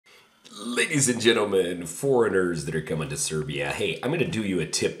Ladies and gentlemen, foreigners that are coming to Serbia, hey, I'm going to do you a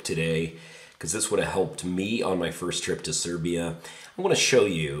tip today because this would have helped me on my first trip to Serbia. I want to show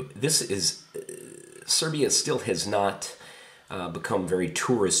you, Serbia still has not become very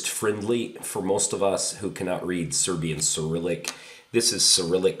tourist friendly for most of us who cannot read Serbian Cyrillic. This is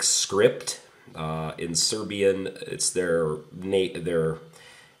Cyrillic script. In Serbian, it's their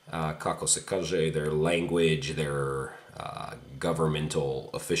kako se kaže, their language, their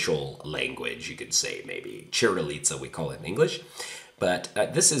governmental official language, you could say, maybe. Cheerful, we call it in English. But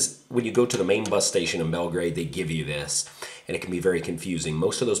this is, when you go to the main bus station in Belgrade, they give you this, and it can be very confusing.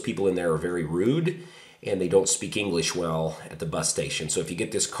 Most of those people in there are very rude, and they don't speak English well at the bus station. So if you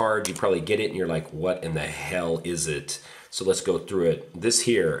get this card, you probably get it, and you're like, what in the hell is it? So let's go through it. This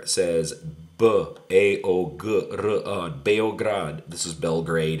here says Beograd. This is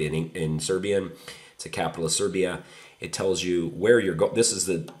Belgrade in Serbian. It's the capital of Serbia. It tells you where you're going. This is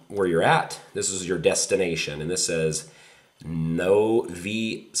where you're at. This is your destination. And this says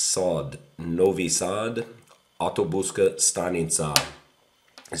Novi Sad, autobuska stanica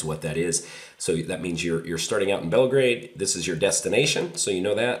is what that is. So that means you're starting out in Belgrade. This is your destination, so you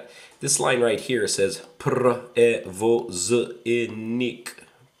know that. This line right here says Prevoznik.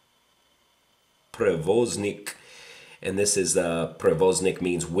 And this is Prevoznik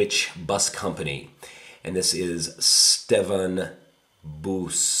means which bus company. And this is Stevan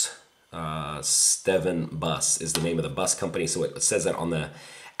Bus. Stevan Bus is the name of the bus company. So it says that on the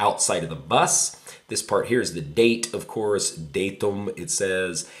outside of the bus. This part here is the date, of course, datum, it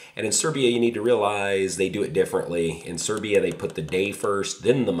says. And in Serbia, you need to realize they do it differently. In Serbia, they put the day first,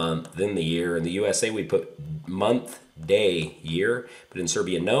 then the month, then the year. In the USA, we put month, day, year. But in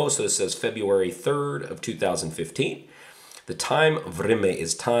Serbia, no. So it says February 3rd of 2015. The time, vreme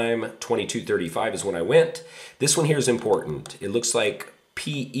is time, 22:35 is when I went. This one here is important. It looks like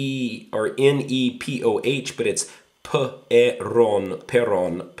P-E or N-E-P-O-H, but it's peron.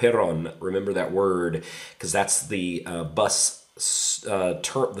 Remember that word, because that's the bus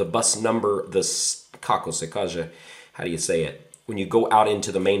number, kako se kaže, how do you say it? When you go out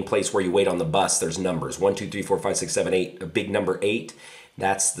into the main place where you wait on the bus, there's numbers, 1, 2, 3, 4, 5, 6, 7, 8, a big number 8.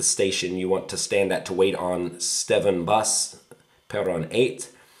 That's the station you want to stand at to wait on Stevan bus, peron 8.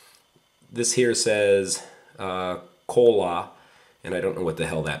 This here says kola, and I don't know what the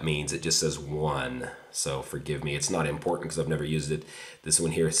hell that means. It just says 1, so forgive me. It's not important because I've never used it. This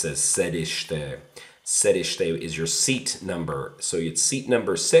one here says sedište. Sedište is your seat number. So it's seat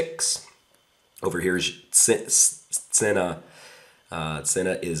number 6. Over here is cena.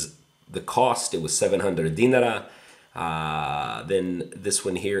 Cena is the cost. It was 700 dinara. Then this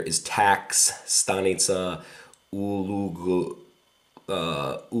one here is tax. Stanica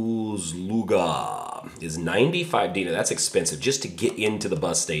Uzluga is 95 dinara. That's expensive just to get into the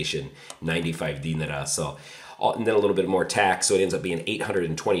bus station. 95 dinara. So, and then a little bit more tax. So it ends up being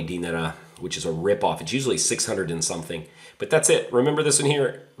 820 dinara, which is a ripoff. It's usually 600 and something. But that's it. Remember this one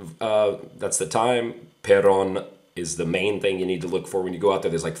here. That's the time. Peron is the main thing you need to look for when you go out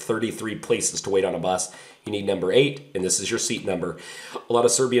there. There's like 33 places to wait on a bus. You need number 8, and this is your seat number. A lot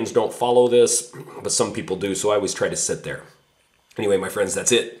of Serbians don't follow this, but some people do, so I always try to sit there. Anyway, my friends,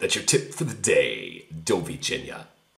 that's it. That's your tip for the day. Do viđenja.